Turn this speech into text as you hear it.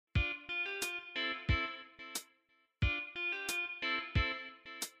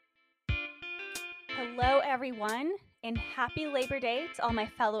Hello, everyone, and happy Labor Day to all my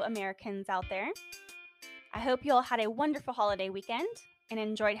fellow Americans out there. I hope you all had a wonderful holiday weekend and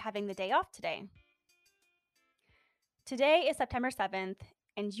enjoyed having the day off today. Today is September 7th,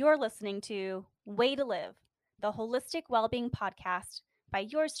 and you're listening to Way to Live, the Holistic Wellbeing Podcast by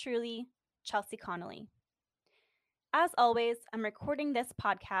yours truly, Chelsea Connolly. As always, I'm recording this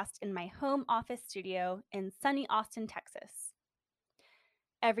podcast in my home office studio in sunny Austin, Texas.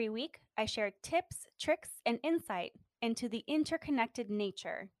 Every week, I share tips, tricks, and insight into the interconnected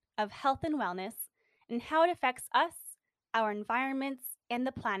nature of health and wellness and how it affects us, our environments, and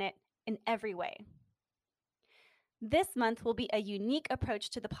the planet in every way. This month will be a unique approach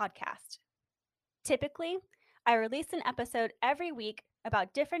to the podcast. Typically, I release an episode every week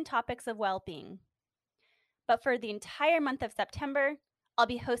about different topics of well-being. But for the entire month of September, I'll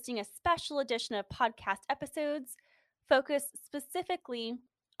be hosting a special edition of podcast episodes focused specifically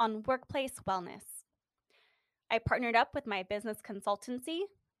on workplace wellness. I partnered up with my business consultancy,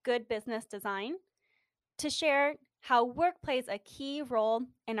 Good Business Design, to share how work plays a key role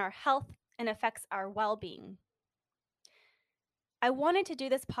in our health and affects our well-being. I wanted to do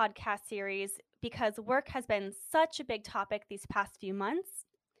this podcast series because work has been such a big topic these past few months,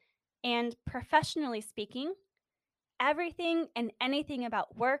 and professionally speaking, everything and anything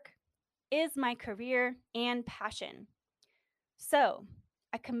about work is my career and passion. So,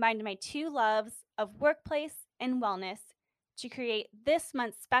 I combined my two loves of workplace and wellness to create this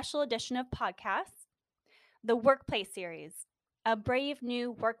month's special edition of podcasts, the Workplace Series, A Brave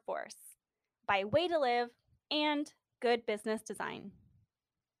New Workforce by Way to Live and Good Business Design.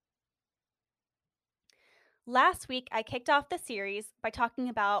 Last week, I kicked off the series by talking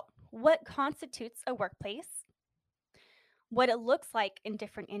about what constitutes a workplace, what it looks like in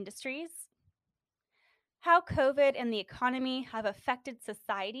different industries, how COVID and the economy have affected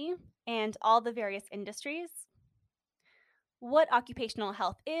society and all the various industries, what occupational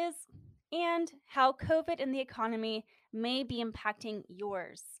health is, and how COVID and the economy may be impacting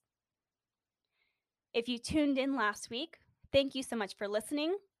yours. If you tuned in last week, thank you so much for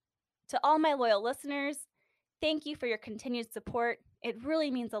listening. To all my loyal listeners, thank you for your continued support. It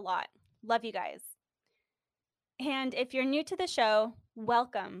really means a lot. Love you guys. And if you're new to the show,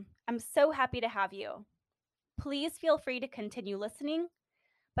 welcome. I'm so happy to have you. Please feel free to continue listening,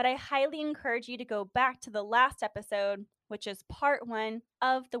 but I highly encourage you to go back to the last episode, which is part 1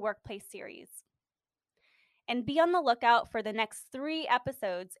 of the Workplace series. And be on the lookout for the next 3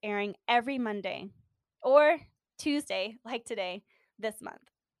 episodes airing every Monday or Tuesday, like today, this month.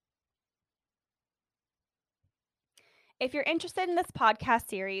 If you're interested in this podcast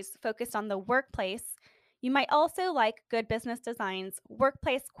series focused on the workplace, you might also like Good Business Design's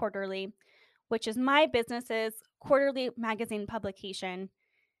Workplace Quarterly, which is my business's quarterly magazine publication,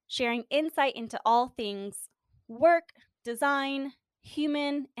 sharing insight into all things work, design,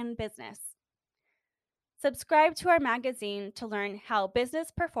 human, and business. Subscribe to our magazine to learn how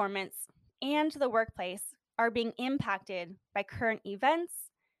business performance and the workplace are being impacted by current events,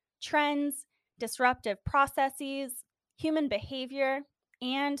 trends, disruptive processes, human behavior,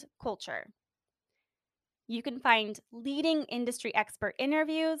 and culture. You can find leading industry expert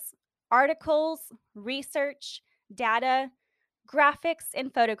interviews, articles, research, data, graphics,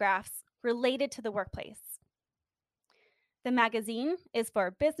 and photographs related to the workplace. The magazine is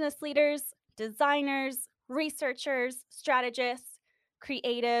for business leaders, designers, researchers, strategists,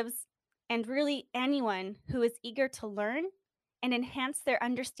 creatives, and really anyone who is eager to learn and enhance their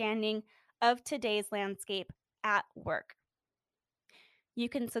understanding of today's landscape at work. You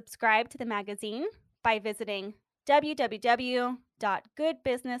can subscribe to the magazine by visiting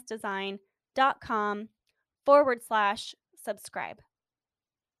www.goodbusinessdesign.com/subscribe.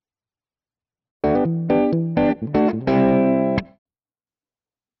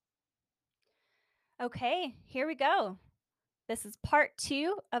 Okay, here we go. This is part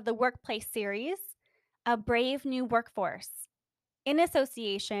 2 of the Workplace series, A Brave New Workforce, in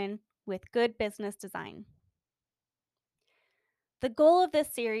association with Good Business Design. The goal of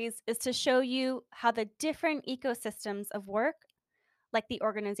this series is to show you how the different ecosystems of work, like the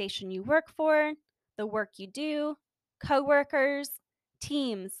organization you work for, the work you do, coworkers,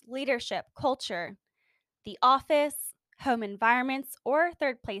 teams, leadership, culture, the office, home environments or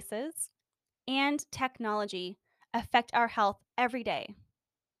third places, and technology affect our health every day.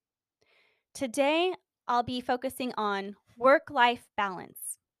 Today, I'll be focusing on work-life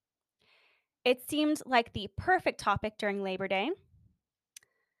balance. It seemed like the perfect topic during Labor Day.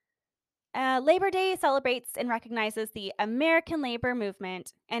 Labor Day celebrates and recognizes the American labor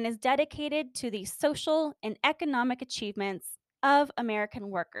movement and is dedicated to the social and economic achievements of American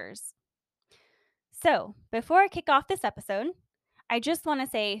workers. So, before I kick off this episode, I just want to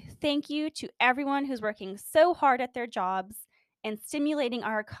say thank you to everyone who's working so hard at their jobs and stimulating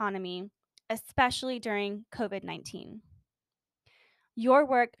our economy, especially during COVID 19. Your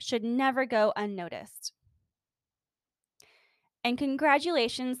work should never go unnoticed. And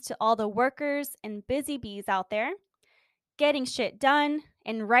congratulations to all the workers and busy bees out there getting shit done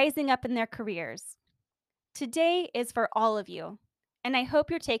and rising up in their careers. Today is for all of you, and I hope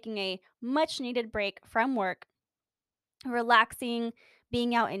you're taking a much needed break from work, relaxing,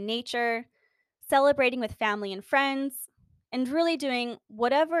 being out in nature, celebrating with family and friends, and really doing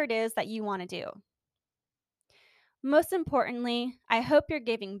whatever it is that you want to do. Most importantly, I hope you're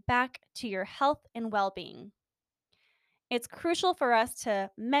giving back to your health and well being. It's crucial for us to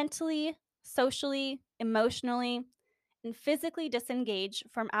mentally, socially, emotionally, and physically disengage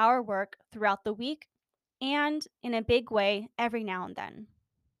from our work throughout the week and in a big way every now and then.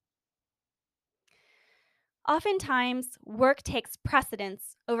 Oftentimes, work takes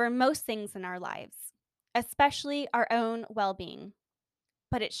precedence over most things in our lives, especially our own well being,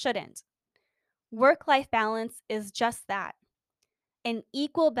 but it shouldn't. Work life balance is just that, an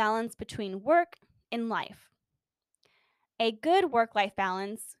equal balance between work and life. A good work life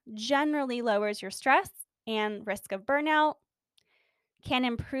balance generally lowers your stress and risk of burnout, can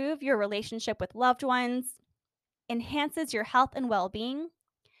improve your relationship with loved ones, enhances your health and well being,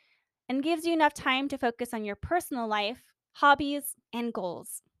 and gives you enough time to focus on your personal life, hobbies, and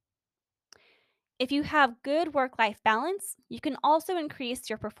goals. If you have good work life balance, you can also increase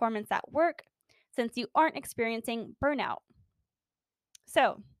your performance at work since you aren't experiencing burnout.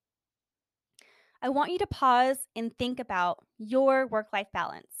 So, I want you to pause and think about your work life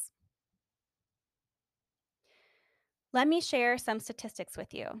balance. Let me share some statistics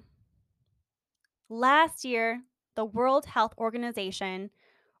with you. Last year, the World Health Organization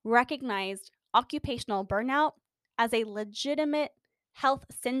recognized occupational burnout as a legitimate health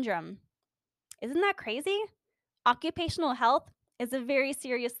syndrome. Isn't that crazy? Occupational health is a very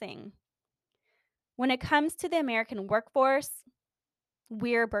serious thing. When it comes to the American workforce,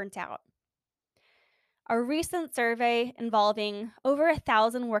 we're burnt out. A recent survey involving over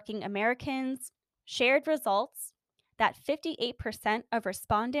 1,000 working Americans shared results that 58% of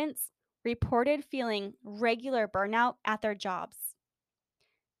respondents reported feeling regular burnout at their jobs.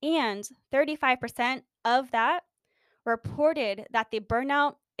 And 35% of that reported that the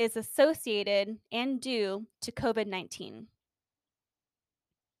burnout is associated and due to COVID 19.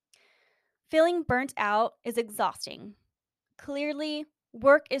 Feeling burnt out is exhausting. Clearly,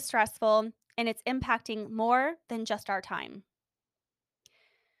 work is stressful and it's impacting more than just our time.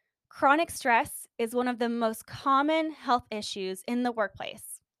 Chronic stress is one of the most common health issues in the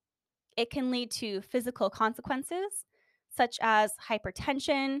workplace. It can lead to physical consequences such as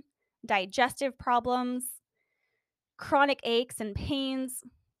hypertension, digestive problems, chronic aches and pains,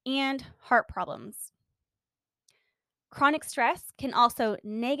 and heart problems. Chronic stress can also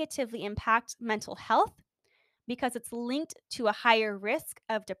negatively impact mental health because it's linked to a higher risk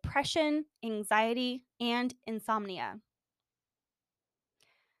of depression, anxiety, and insomnia.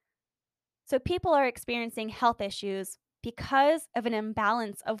 So, people are experiencing health issues because of an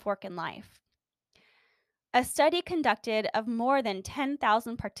imbalance of work and life. A study conducted of more than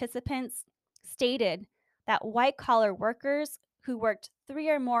 10,000 participants stated that white collar workers who worked 3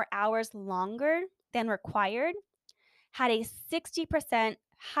 or more hours longer than required had a 60%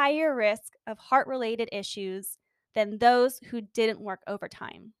 higher risk of heart related issues than those who didn't work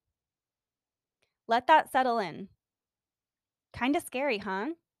overtime. Let that settle in. Kind of scary, huh?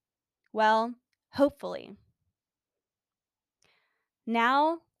 Well, hopefully.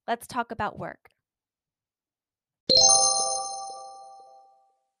 Now, let's talk about work.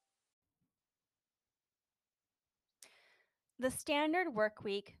 The standard work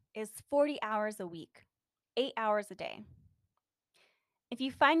week is 40 hours a week, 8 hours a day. If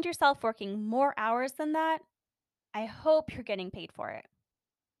you find yourself working more hours than that, I hope you're getting paid for it.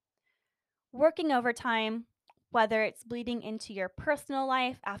 Working overtime, whether it's bleeding into your personal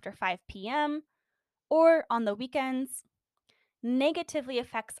life after 5 p.m. or on the weekends, negatively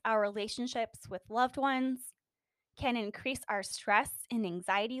affects our relationships with loved ones, can increase our stress and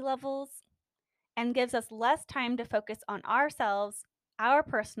anxiety levels, and gives us less time to focus on ourselves, our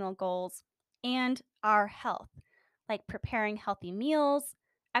personal goals, and our health, like preparing healthy meals,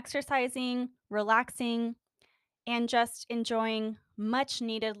 exercising, relaxing, and just enjoying much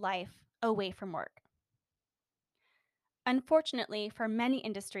needed life away from work. Unfortunately, for many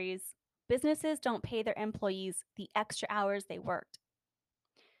industries, businesses don't pay their employees the extra hours they worked.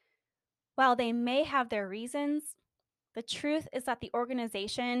 While they may have their reasons, the truth is that the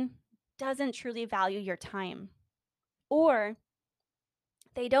organization doesn't truly value your time, or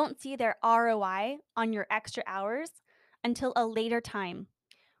they don't see their ROI on your extra hours until a later time,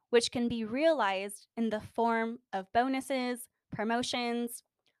 which can be realized in the form of bonuses, promotions,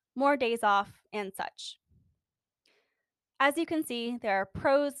 more days off, and such. As you can see, there are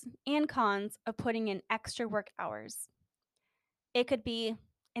pros and cons of putting in extra work hours. It could be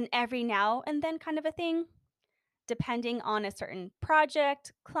an every now and then kind of a thing, depending on a certain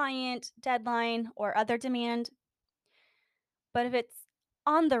project, client, deadline, or other demand. But if it's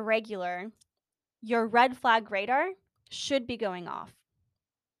on the regular, your red flag radar should be going off.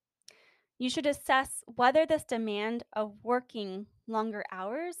 You should assess whether this demand of working longer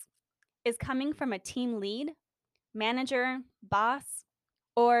hours is coming from a team lead, manager, boss,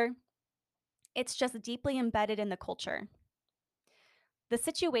 or it's just deeply embedded in the culture. The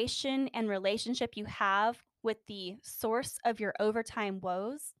situation and relationship you have with the source of your overtime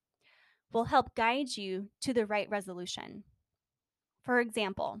woes will help guide you to the right resolution. For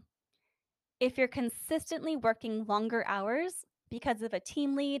example, if you're consistently working longer hours because of a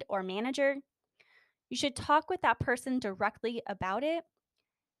team lead or manager, you should talk with that person directly about it.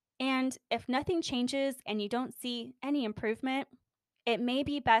 And if nothing changes and you don't see any improvement, it may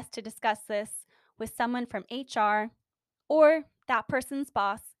be best to discuss this with someone from HR or that person's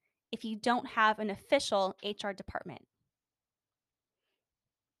boss if you don't have an official HR department.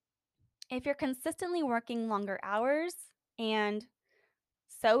 If you're consistently working longer hours and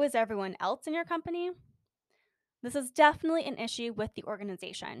so is everyone else in your company, this is definitely an issue with the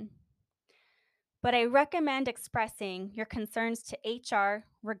organization. But I recommend expressing your concerns to HR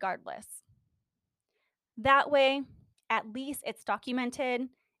regardless. That way, at least it's documented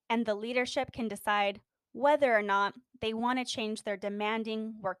and the leadership can decide whether or not they want to change their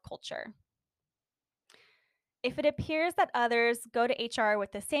demanding work culture. If it appears that others go to HR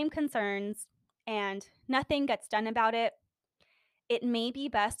with the same concerns and nothing gets done about it, it may be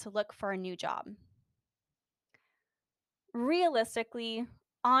best to look for a new job. Realistically,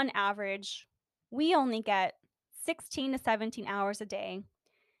 on average, we only get 16 to 17 hours a day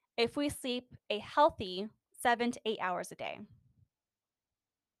if we sleep a healthy 7 to 8 hours a day.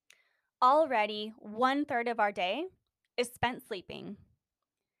 Already, 1/3 of our day is spent sleeping.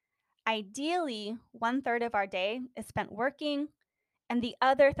 Ideally, 1/3 of our day is spent working, and the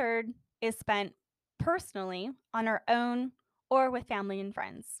other third is spent personally on our own or with family and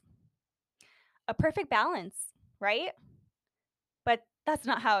friends. A perfect balance, right? But that's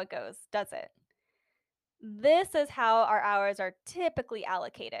not how it goes, does it? This is how our hours are typically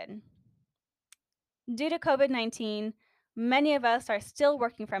allocated. Due to COVID 19, many of us are still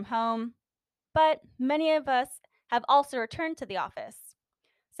working from home, but many of us have also returned to the office.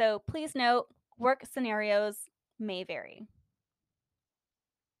 So please note, work scenarios may vary.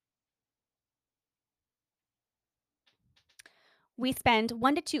 We spend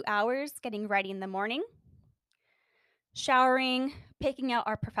 1 to 2 hours getting ready in the morning, showering, picking out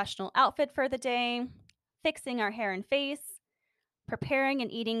our professional outfit for the day, fixing our hair and face, preparing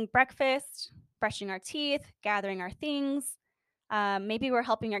and eating breakfast, brushing our teeth, gathering our things. Maybe we're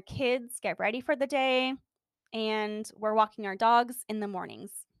helping our kids get ready for the day, and we're walking our dogs in the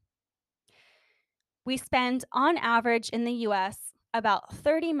mornings. We spend, on average in the US, about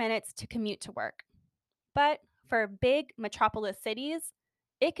 30 minutes to commute to work. But for big metropolis cities,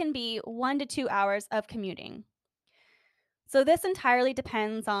 it can be 1 to 2 hours of commuting. So this entirely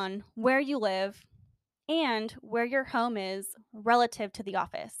depends on where you live and where your home is relative to the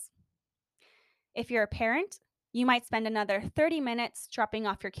office. If you're a parent, you might spend another 30 minutes dropping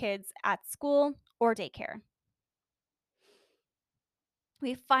off your kids at school or daycare.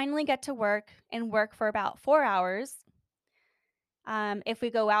 We finally get to work and work for about 4 hours. If we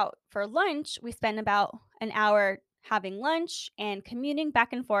go out for lunch, we spend about an hour having lunch and commuting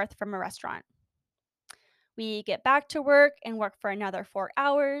back and forth from a restaurant. We get back to work and work for another 4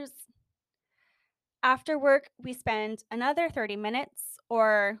 hours. After work, we spend another 30 minutes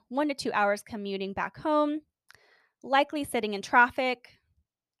or 1 to 2 hours commuting back home, likely sitting in traffic.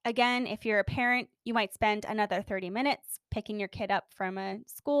 Again, if you're a parent, you might spend another 30 minutes picking your kid up from a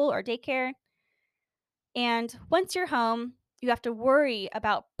school or daycare. And once you're home, you have to worry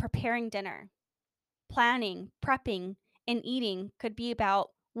about preparing dinner. Planning, prepping, and eating could be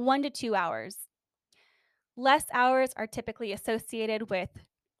about 1 to 2 hours. Less hours are typically associated with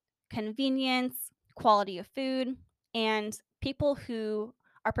convenience, quality of food, and people who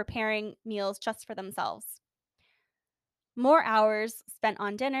are preparing meals just for themselves. More hours spent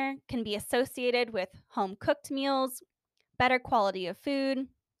on dinner can be associated with home cooked meals, better quality of food,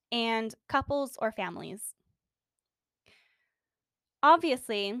 and couples or families.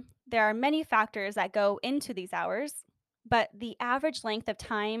 Obviously, there are many factors that go into these hours, but the average length of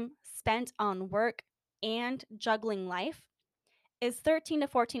time spent on work and juggling life is 13 to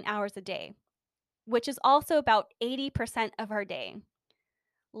 14 hours a day, which is also about 80% of our day,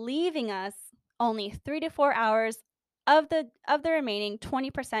 leaving us only 3 to 4 hours of the remaining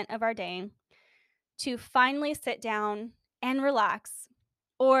 20% of our day to finally sit down and relax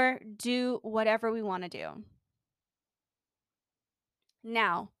or do whatever we want to do.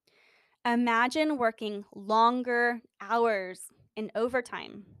 Now, imagine working longer hours in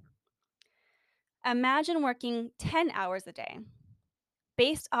overtime. Imagine working 10 hours a day.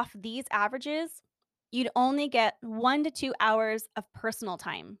 Based off these averages, you'd only get 1 to 2 hours of personal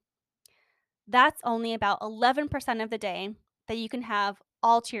time. That's only about 11% of the day that you can have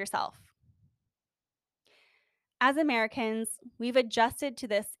all to yourself. As Americans, we've adjusted to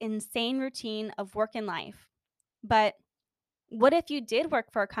this insane routine of work and life. But what if you did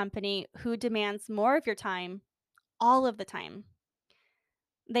work for a company who demands more of your time all of the time?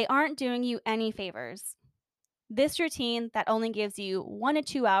 They aren't doing you any favors. This routine that only gives you 1 to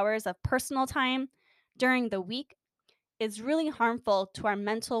 2 hours of personal time during the week is really harmful to our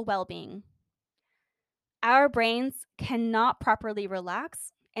mental well being. Our brains cannot properly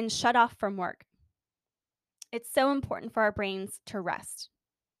relax and shut off from work. It's so important for our brains to rest.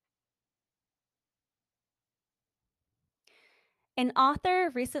 An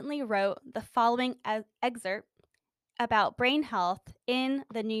author recently wrote the following excerpt about brain health in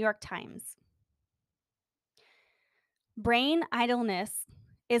the New York Times. Brain idleness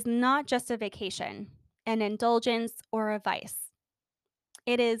is not just a vacation, an indulgence, or a vice.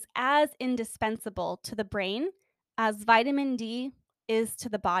 It is as indispensable to the brain as vitamin D is to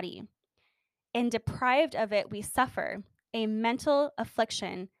the body. And deprived of it, we suffer a mental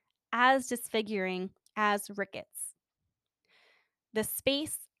affliction as disfiguring as rickets. The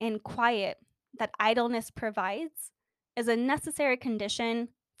space and quiet that idleness provides is a necessary condition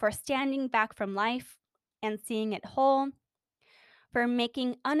for standing back from life and seeing it whole, for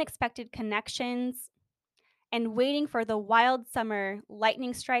making unexpected connections, and waiting for the wild summer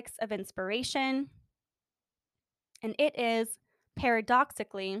lightning strikes of inspiration. And it is,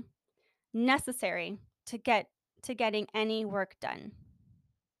 paradoxically, necessary to getting any work done.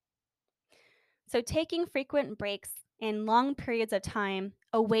 So taking frequent breaks and long periods of time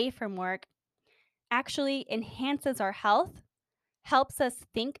away from work actually enhances our health, helps us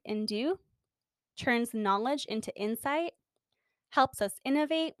think and do, turns knowledge into insight, helps us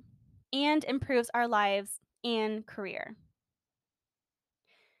innovate, and improves our lives and career.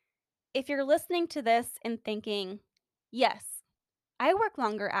 If you're listening to this and thinking, yes, I work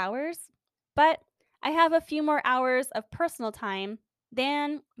longer hours, but I have a few more hours of personal time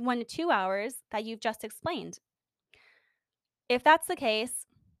than 1 to 2 hours that you've just explained. If that's the case,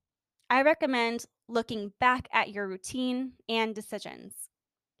 I recommend looking back at your routine and decisions.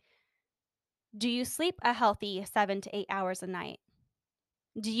 Do you sleep a healthy 7 to 8 hours a night?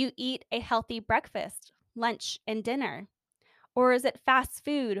 Do you eat a healthy breakfast, lunch, and dinner? Or is it fast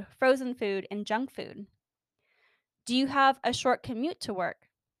food, frozen food, and junk food? Do you have a short commute to work?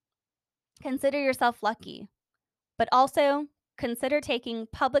 Consider yourself lucky, but also consider taking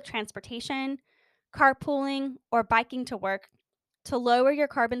public transportation, carpooling, or biking to work to lower your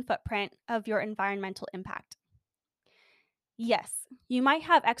carbon footprint of your environmental impact. Yes, you might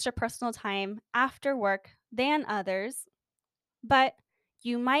have extra personal time after work than others, but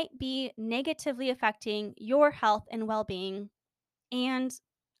you might be negatively affecting your health and well being and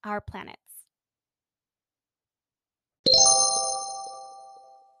our planet's.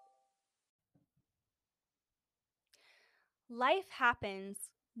 Life happens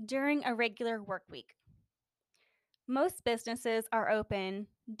during a regular work week. Most businesses are open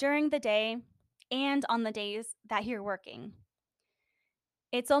during the day and on the days that you're working.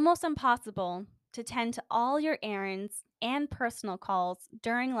 It's almost impossible to tend to all your errands and personal calls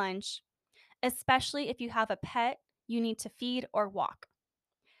during lunch, especially if you have a pet you need to feed or walk.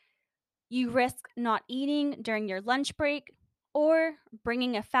 You risk not eating during your lunch break or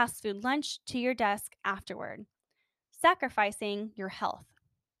bringing a fast food lunch to your desk afterward, sacrificing your health.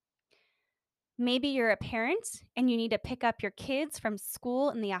 Maybe you're a parent and you need to pick up your kids from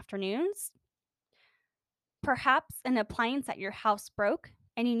school in the afternoons. Perhaps an appliance at your house broke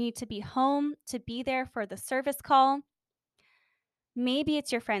and you need to be home to be there for the service call. Maybe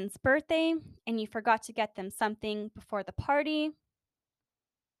it's your friend's birthday and you forgot to get them something before the party.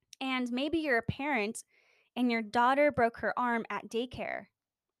 And maybe you're a parent and your daughter broke her arm at daycare.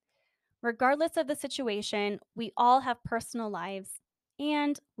 Regardless of the situation, we all have personal lives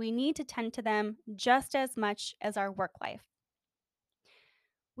and we need to tend to them just as much as our work life.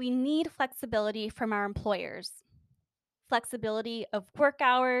 We need flexibility from our employers, flexibility of work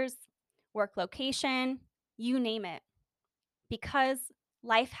hours, work location, you name it, because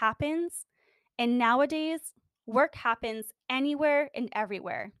life happens, and nowadays, work happens anywhere and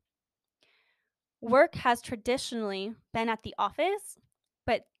everywhere. Work has traditionally been at the office,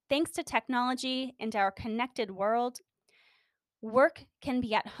 but thanks to technology and our connected world, work can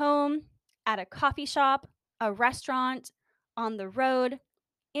be at home, at a coffee shop, a restaurant, on the road,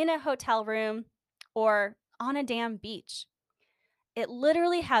 in a hotel room, or on a damn beach. It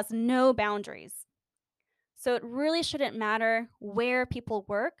literally has no boundaries. So it really shouldn't matter where people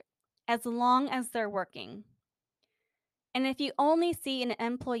work as long as they're working. And if you only see an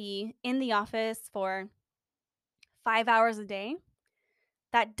employee in the office for 5 hours a day,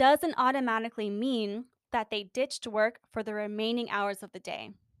 that doesn't automatically mean that they ditched work for the remaining hours of the day.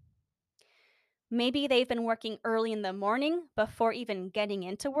 Maybe they've been working early in the morning before even getting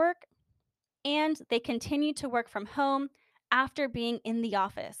into work, and they continue to work from home after being in the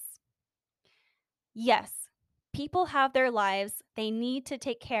office. Yes, people have their lives they need to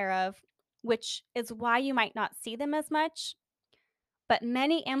take care of, which is why you might not see them as much, but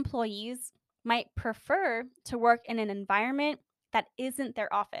many employees might prefer to work in an environment that isn't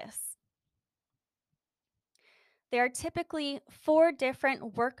their office. There are typically 4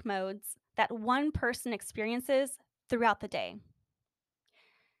 different work modes that one person experiences throughout the day: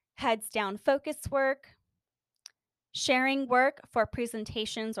 heads down focus work, sharing work for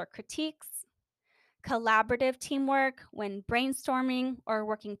presentations or critiques, collaborative teamwork when brainstorming or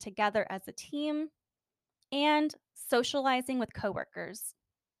working together as a team, and socializing with coworkers.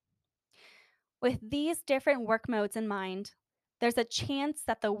 With these different work modes in mind, there's a chance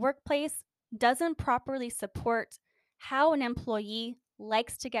that the workplace doesn't properly support how an employee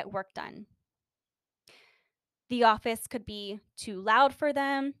likes to get work done. The office could be too loud for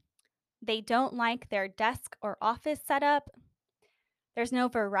them, they don't like their desk or office setup, there's no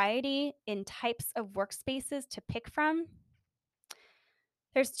variety in types of workspaces to pick from,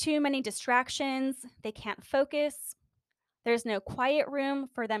 there's too many distractions, they can't focus, there's no quiet room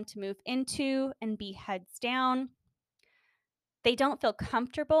for them to move into and be heads down, they don't feel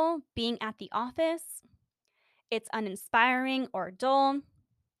comfortable being at the office, it's uninspiring or dull,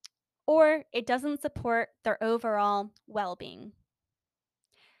 or it doesn't support their overall well being.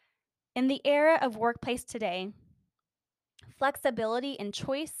 In the era of workplace today, flexibility and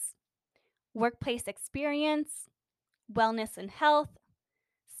choice, workplace experience, wellness and health,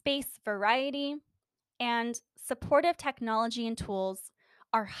 space variety, and supportive technology and tools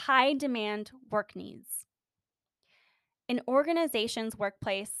are high demand work needs. An organization's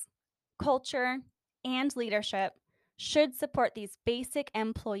workplace, culture, and leadership should support these basic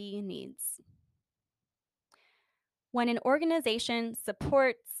employee needs. When an organization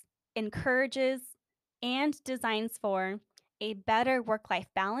supports, encourages, and designs for a better work life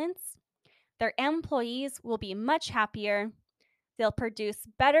balance, their employees will be much happier, they'll produce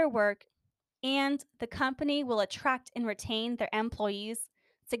better work, and the company will attract and retain their employees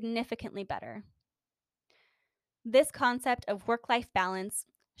significantly better. This concept of work life balance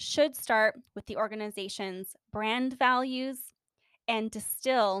should start with the organization's brand values and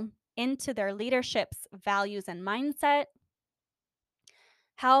distill into their leadership's values and mindset,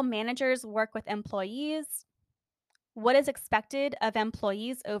 how managers work with employees, what is expected of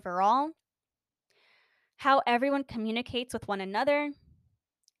employees overall, how everyone communicates with one another,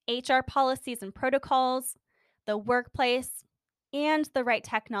 HR policies and protocols, the workplace, and the right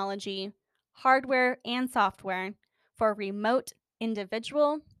technology, hardware and software for remote,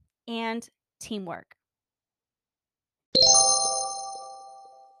 individual, and teamwork.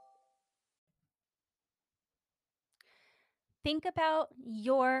 Think about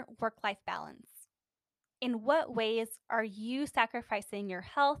your work life balance. In what ways are you sacrificing your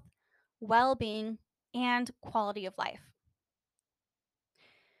health, well being, and quality of life?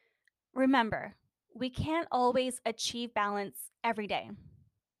 Remember, we can't always achieve balance every day.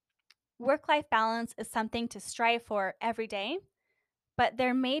 Work life balance is something to strive for every day, but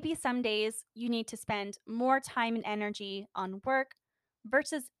there may be some days you need to spend more time and energy on work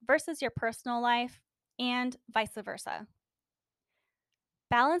versus your personal life, and vice versa.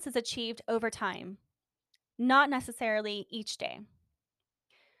 Balance is achieved over time, not necessarily each day.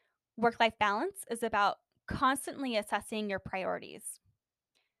 Work life balance is about constantly assessing your priorities.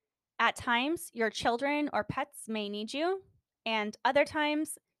 At times, your children or pets may need you, and other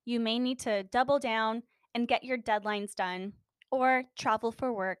times, you may need to double down and get your deadlines done or travel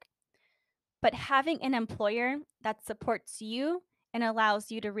for work. But having an employer that supports you and allows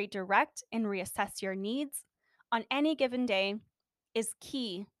you to redirect and reassess your needs on any given day is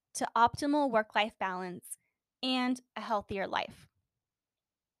key to optimal work life balance and a healthier life.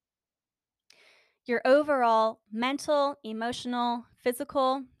 Your overall mental, emotional,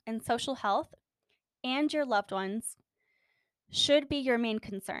 physical, and social health and your loved ones should be your main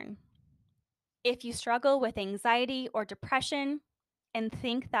concern. If you struggle with anxiety or depression and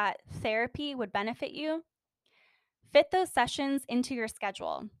think that therapy would benefit you, fit those sessions into your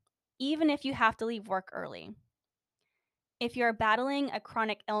schedule, even if you have to leave work early. If you're battling a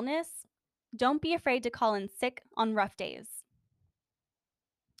chronic illness, don't be afraid to call in sick on rough days.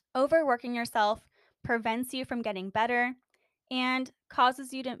 Overworking yourself prevents you from getting better and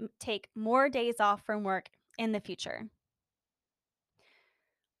causes you to take more days off from work in the future.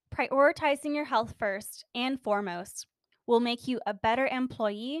 Prioritizing your health first and foremost will make you a better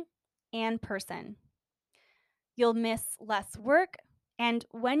employee and person. You'll miss less work, and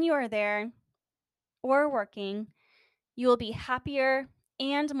when you are there or working, you will be happier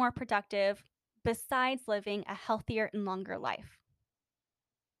and more productive, besides living a healthier and longer life.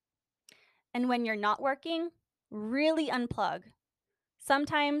 And when you're not working, really unplug.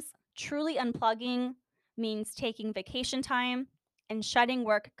 Sometimes truly unplugging means taking vacation time and shutting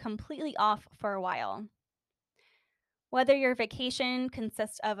work completely off for a while. Whether your vacation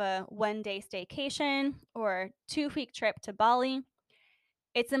consists of a 1-day staycation or 2-week trip to Bali,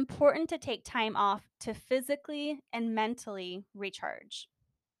 it's important to take time off to physically and mentally recharge.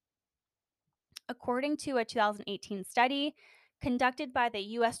 According to a 2018 study conducted by the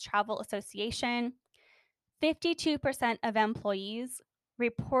US Travel Association, 52% of employees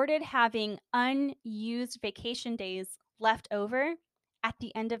reported having unused vacation days left over at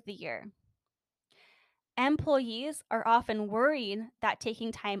the end of the year. Employees are often worried that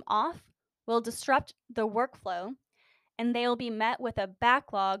taking time off will disrupt the workflow and they will be met with a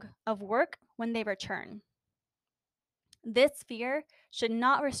backlog of work when they return. This fear should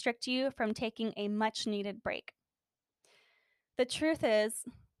not restrict you from taking a much needed break. The truth is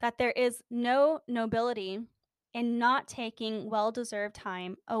that there is no nobility in not taking well deserved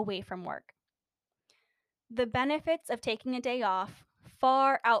time away from work. The benefits of taking a day off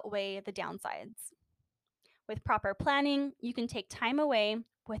far outweigh the downsides. With proper planning, you can take time away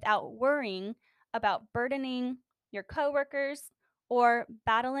without worrying about burdening your coworkers or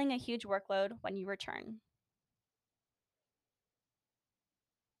battling a huge workload when you return.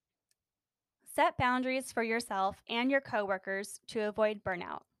 Set boundaries for yourself and your coworkers to avoid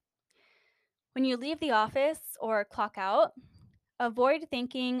burnout. When you leave the office or clock out, avoid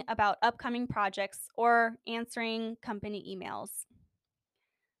thinking about upcoming projects or answering company emails.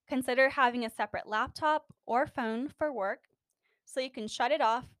 Consider having a separate laptop or phone for work so you can shut it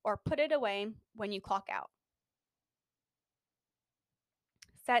off or put it away when you clock out.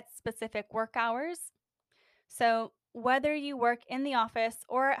 Set specific work hours. So, whether you work in the office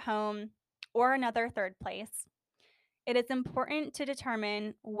or at home or another third place, it is important to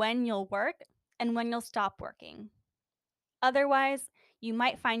determine when you'll work and when you'll stop working. Otherwise, you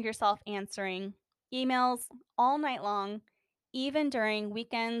might find yourself answering emails all night long, even during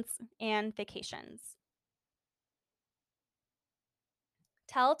weekends and vacations.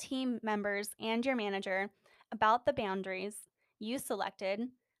 Tell team members and your manager about the boundaries you selected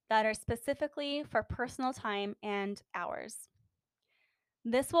that are specifically for personal time and hours.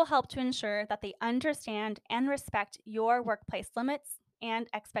 This will help to ensure that they understand and respect your workplace limits and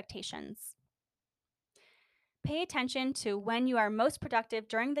expectations. Pay attention to when you are most productive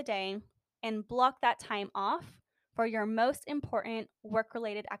during the day and block that time off for your most important work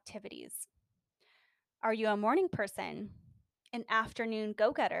related activities. Are you a morning person, an afternoon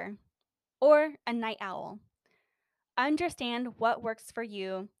go getter, or a night owl? Understand what works for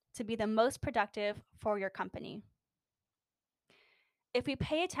you to be the most productive for your company. If we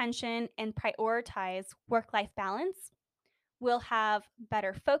pay attention and prioritize work life balance, we'll have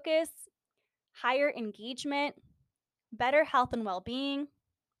better focus, higher engagement, better health and well being,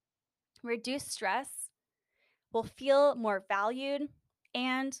 reduce stress, we'll feel more valued,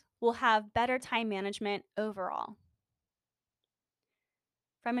 and we'll have better time management overall.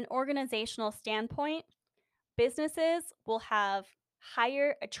 From an organizational standpoint, businesses will have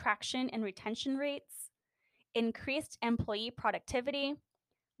higher attraction and retention rates, increased employee productivity,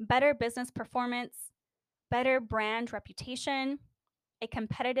 better business performance, better brand reputation, a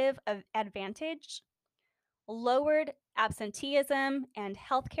competitive advantage, lowered absenteeism and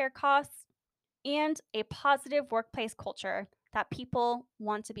healthcare costs, and a positive workplace culture that people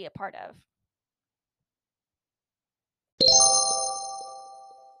want to be a part of.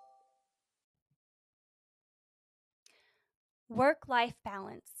 Work life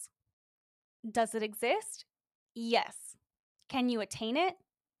balance. Does it exist? Yes. Can you attain it?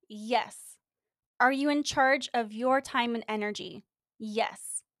 Yes. Are you in charge of your time and energy?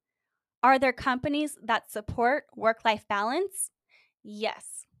 Yes. Are there companies that support work-life balance?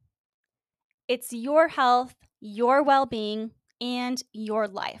 Yes. It's your health, your well-being, and your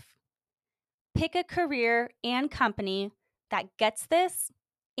life. Pick a career and company that gets this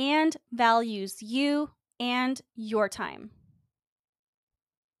and values you and your time.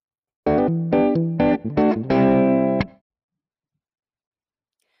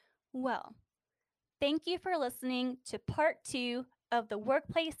 Well, thank you for listening to part 2 of the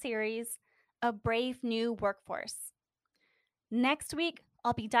workplace series, A Brave New Workforce. Next week,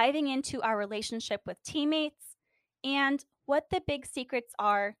 I'll be diving into our relationship with teammates and what the big secrets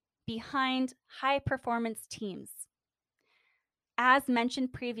are behind high performance teams. As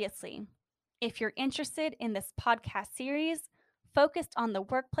mentioned previously, if you're interested in this podcast series focused on the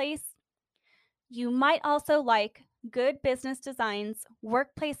workplace, you might also like Good Business Design's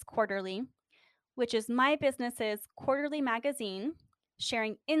Workplace Quarterly, which is my business's quarterly magazine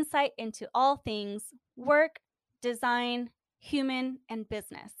sharing insight into all things work, design, human, and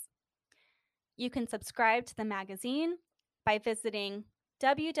business. You can subscribe to the magazine by visiting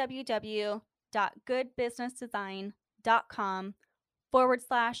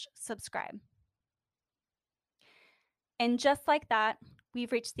www.goodbusinessdesign.com/subscribe. And just like that,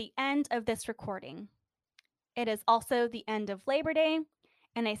 we've reached the end of this recording. It is also the end of Labor Day,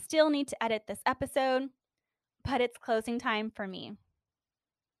 and I still need to edit this episode, but it's closing time for me.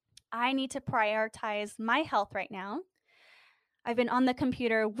 I need to prioritize my health right now. I've been on the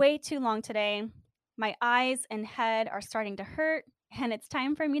computer way too long today. My eyes and head are starting to hurt, and it's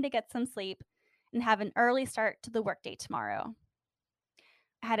time for me to get some sleep and have an early start to the workday tomorrow.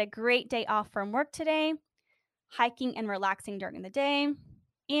 I had a great day off from work today, hiking and relaxing during the day,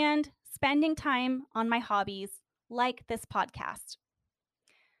 and spending time on my hobbies like this podcast.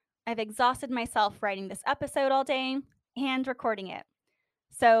 I've exhausted myself writing this episode all day and recording it.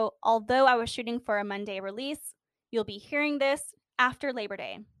 So, although I was shooting for a Monday release, you'll be hearing this after Labor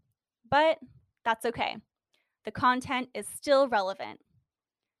Day. But that's okay. The content is still relevant.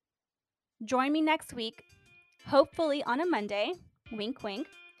 Join me next week, hopefully on a Monday, wink wink,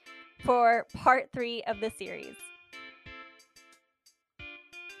 for part 3 of the series.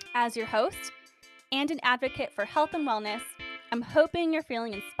 As your host and an advocate for health and wellness, I'm hoping you're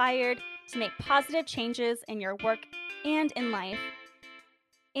feeling inspired to make positive changes in your work and in life.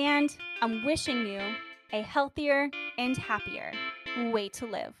 And I'm wishing you a healthier and happier way to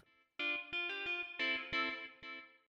live.